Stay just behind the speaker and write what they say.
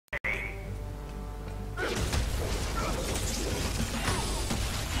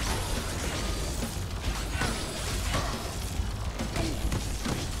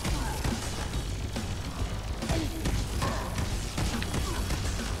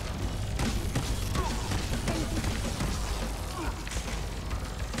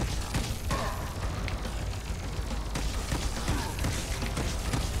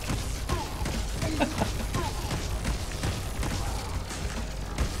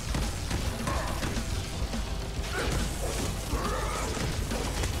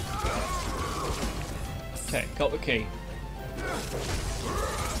Okay, got the key.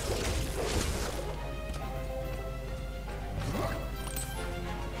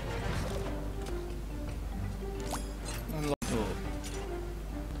 Unlock door.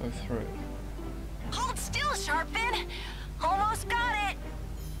 Go through. Hold still, Sharpfin! Almost got it!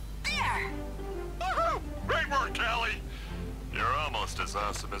 There! Woohoo! Great work, Callie! You're almost as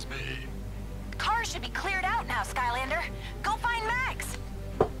awesome as me. Cars should be cleared out now, Skylander. Go find Max!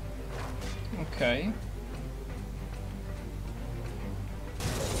 Okay.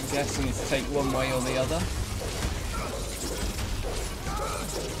 I'm guessing it's take one way or the other.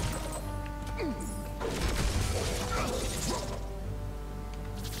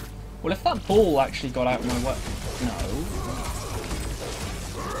 Well, if that ball actually got out of my way... No.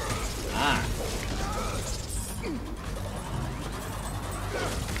 Ah.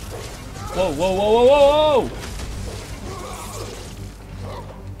 Whoa, whoa, whoa, whoa, whoa, whoa!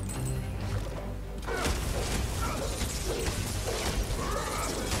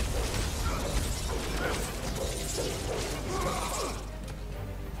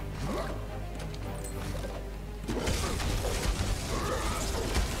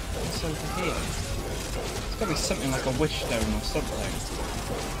 What's over here? It's gotta be something like a wish stone or something.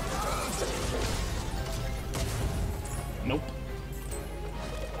 Nope.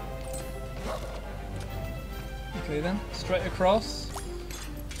 Okay then, straight across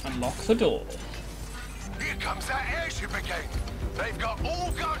and lock the door. Here comes that airship again. They've got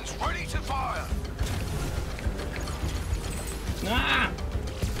all guns ready to fire. Ah!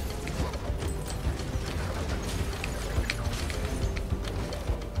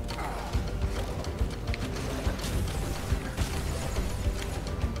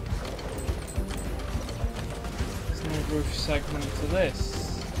 There's no roof segment to this.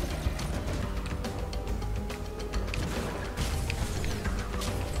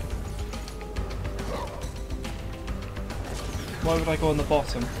 Why would I go on the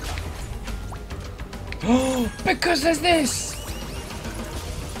bottom? Oh, because there's this!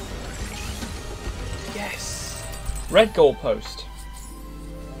 Yes! Red goalpost.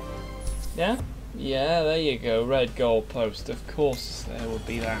 Yeah? Yeah, there you go, red goalpost. Of course there would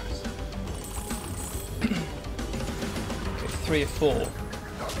be that. Okay, 3 or 4.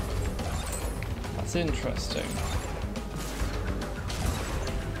 That's interesting.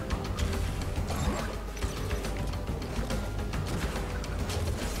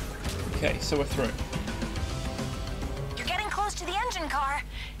 Okay, so we're through. You're getting close to the engine car.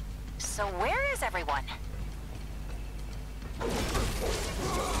 So where is everyone?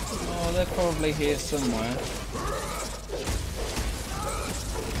 Oh, they're probably here somewhere.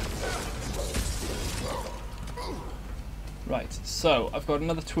 Right, so I've got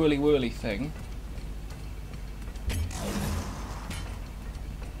another twirly whirly thing.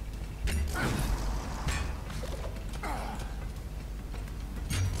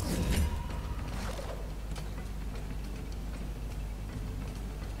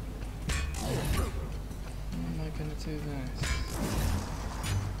 Do this.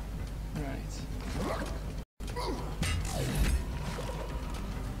 Right.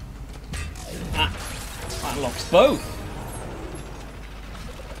 Ah! That locks both!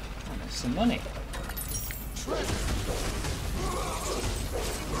 And there's some money.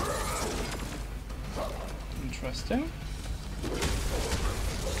 Interesting.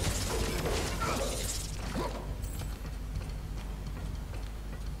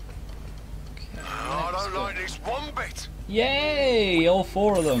 One bit. Yay! All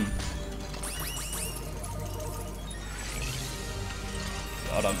 4 of them.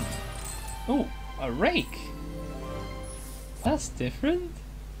 Got 'em. Ooh, a rake. That's different.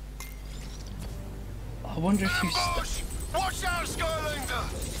 I wonder if you. Watch out, Skylander!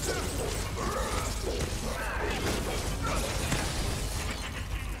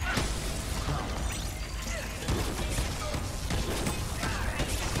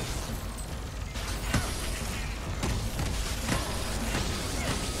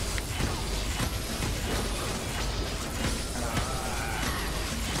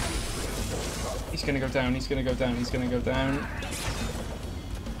 He's gonna go down, he's gonna go down, he's gonna go down.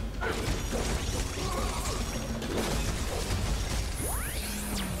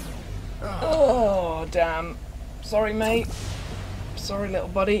 Oh, damn. Sorry, mate. Sorry, little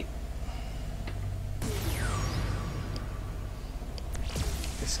buddy.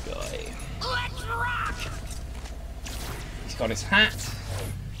 This guy. Let's rock! He's got his hat.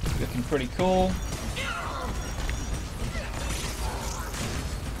 Looking pretty cool.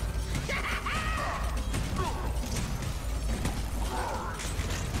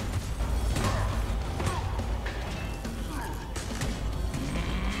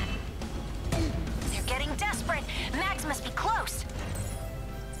 You're getting down.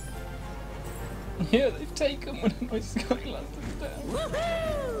 Yeah, they've taken one of my Skylanders down.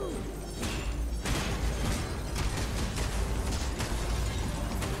 Woohoo!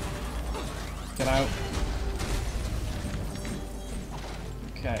 Get out.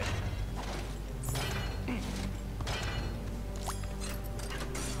 Okay.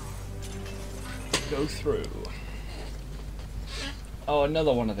 Go through. Oh,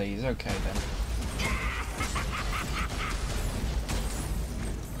 another one of these. Okay then.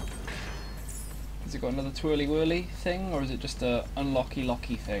 Has it got another twirly whirly thing, or is it just a unlocky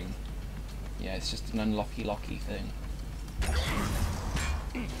locky thing? Yeah, it's just an unlocky locky thing.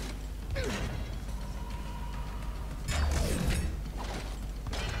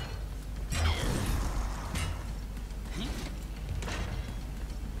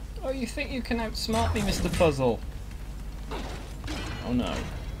 Oh, you think you can outsmart me, Mr. Puzzle? Oh no.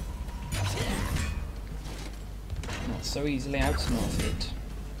 Not so easily outsmarted.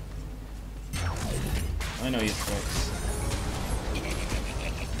 I know your tricks.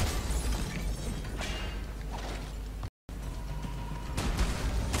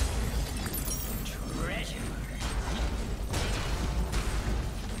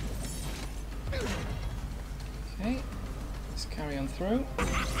 Okay, let's carry on through.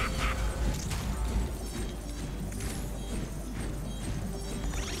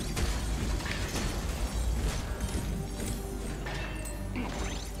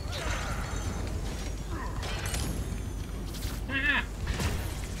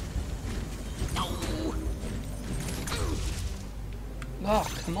 Oh,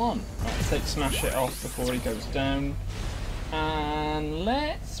 come on. Right, let's smash it off before he goes down. And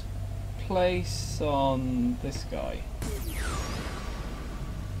let's place on this guy.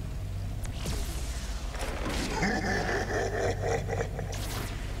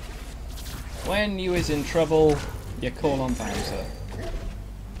 When you is in trouble, you call on Bowser.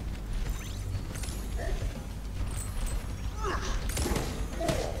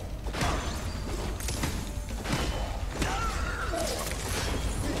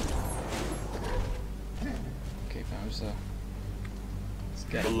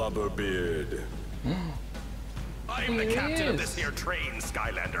 Blubberbeard. I'm the Here he captain of is. this here train,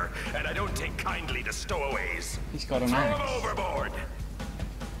 Skylander, and I don't take kindly to stowaways. He's got an Throw him axe. overboard!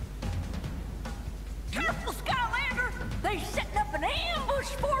 Careful, Skylander! They setting up an ambush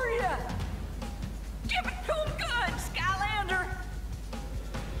for you! Give it to 'em good, Skylander!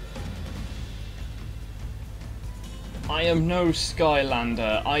 I am no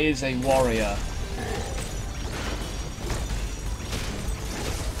Skylander. I is a warrior.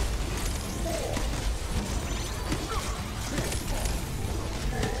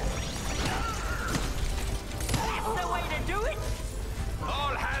 That's the way to do it!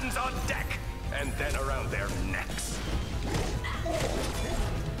 All hands on deck, and then around their necks.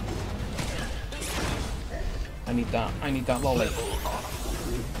 I need that lolly.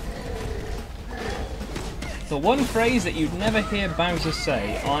 The one phrase that you'd never hear Bowser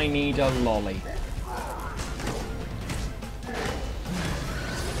say, I need a lolly.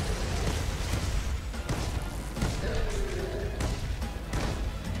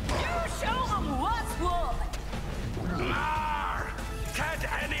 You show 'em what's what! Arr!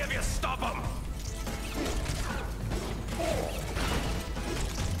 Can't any of you stop him?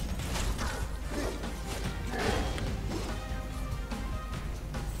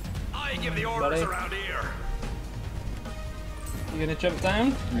 I give the orders Buddy. around here. You gonna jump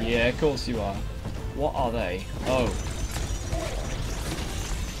down? Yeah, of course you are. What are they? Oh.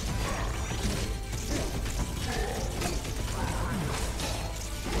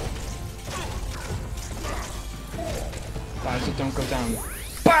 Bowser, don't go down.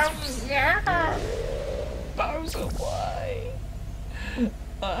 Bowser! Bowser, why?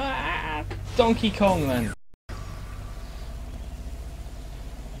 Ah, Donkey Kong then.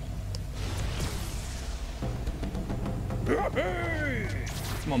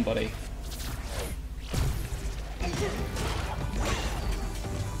 Come on, buddy.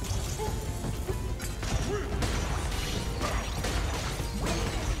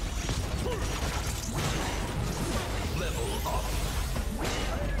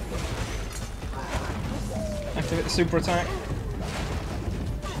 Activate the super attack.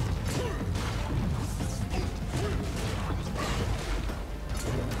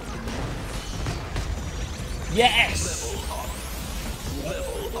 Yes!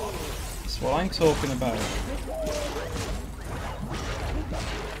 That's what I'm talking about.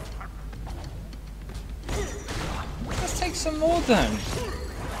 Let's take some more down.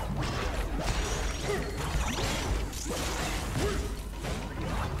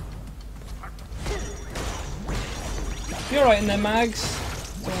 You're right in there, Mags.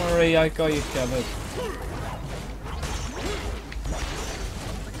 Don't worry, I got you covered.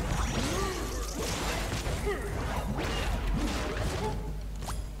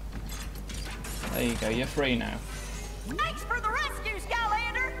 There you go, you're free now. Thanks for the rescue,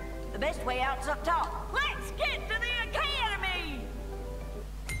 Skylander. The best way out's up top. Let's get to the academy.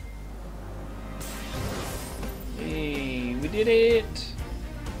 Hey, we did it!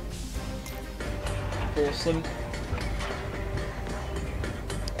 Awesome.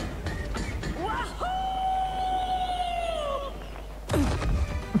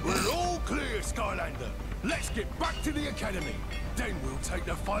 We're all clear, Skylander. Let's get back to the academy. Then we'll take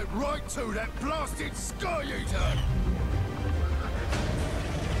the fight right to that blasted Sky Eater.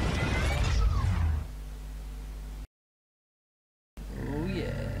 Oh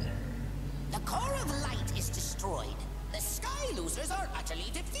yeah. The core of light is destroyed. The Sky Losers are utterly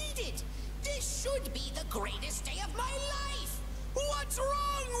defeated. This should be the greatest day of my life. What's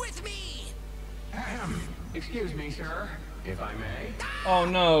wrong with me? Excuse me, sir, if I may. Oh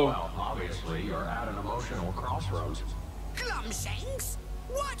no. Well, obviously, you're at an emotional crossroads. Glumshanks?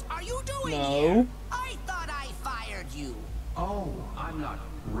 What are you doing No. here? I thought I fired you. Oh, I'm not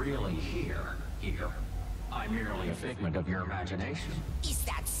really here. I'm merely a figment of your imagination. Is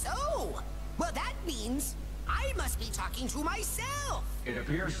that so? Well, that means I must be talking to myself. It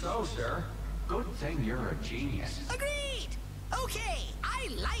appears so, sir. Good thing you're a genius. Agreed. Okay, I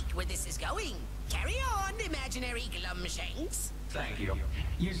like where this is going. Carry on, imaginary Glumshanks. Thank you.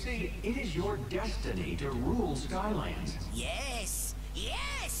 You see, it is your destiny to rule Skylands. Yes,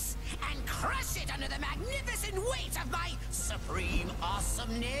 yes, and crush it under the magnificent weight of my supreme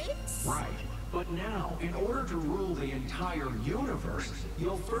awesomeness. Right. But now, in order to rule the entire universe,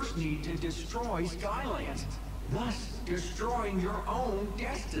 you'll first need to destroy Skylands, thus destroying your own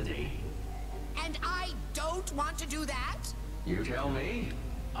destiny. And I don't want to do that? You tell me.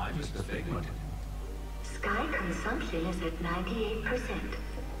 I'm just a figment. Sky consumption is at 98%.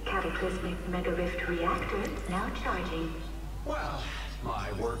 Cataclysmic Mega Rift reactor now charging. Well,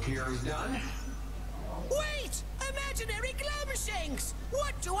 my work here is done. Wait! Imaginary Glumshanks!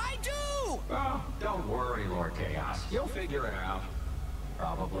 What do I do? Oh, don't worry, Lord Chaos. You'll figure it out.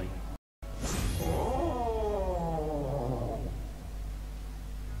 Probably. Oh.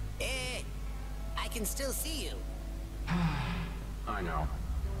 I can still see you. I know.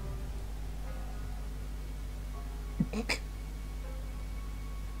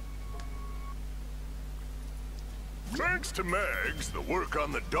 Thanks to Mags, the work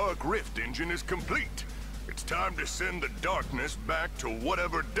on the Dark Rift engine is complete. It's time to send the darkness back to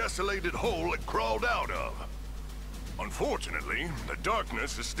whatever desolated hole it crawled out of. Unfortunately, the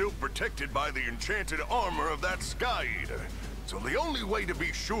darkness is still protected by the enchanted armor of that Sky Eater. So the only way to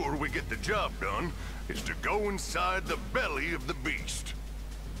be sure we get the job done is to go inside the belly of the beast.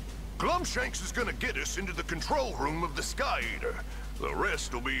 Glumshanks is gonna get us into the control room of the Sky Eater. The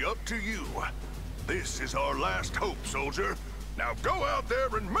rest will be up to you. This is our last hope, soldier. Now go out there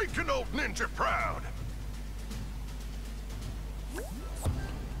and make an old ninja proud.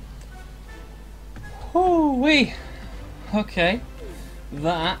 Hoo-wee. Okay,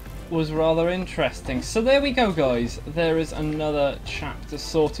 that was rather interesting. So there we go, guys. There is another chapter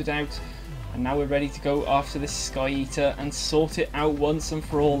sorted out, and now we're ready to go after this Sky Eater and sort it out once and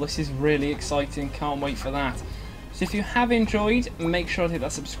for all. This is really exciting. Can't wait for that. So if you have enjoyed, make sure to hit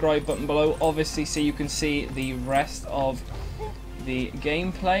that subscribe button below, obviously, so you can see the rest of the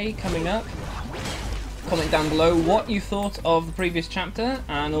gameplay coming up. Comment down below what you thought of the previous chapter,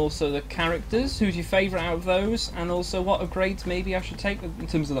 and also the characters. Who's your favourite out of those, and also what upgrades maybe I should take in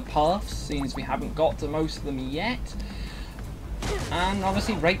terms of the paths, seeing as we haven't got to most of them yet. And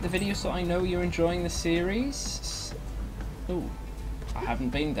obviously rate the video so I know you're enjoying the series. Oh, I haven't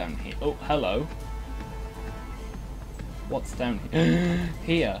been down here. Oh, hello. What's down here?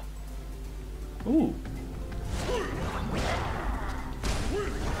 Here. Ooh.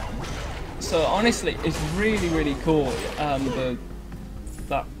 So honestly, it's really, really cool.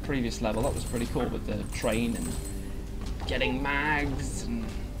 That previous level, that was pretty cool with the train and getting mags and.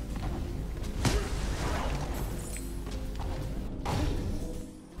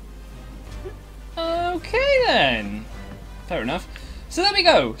 Okay then. Fair enough. So there we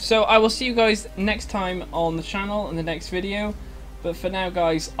go. So I will see you guys next time on the channel in the next video. But for now,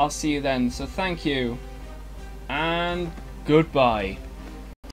 guys, I'll see you then. So thank you and goodbye.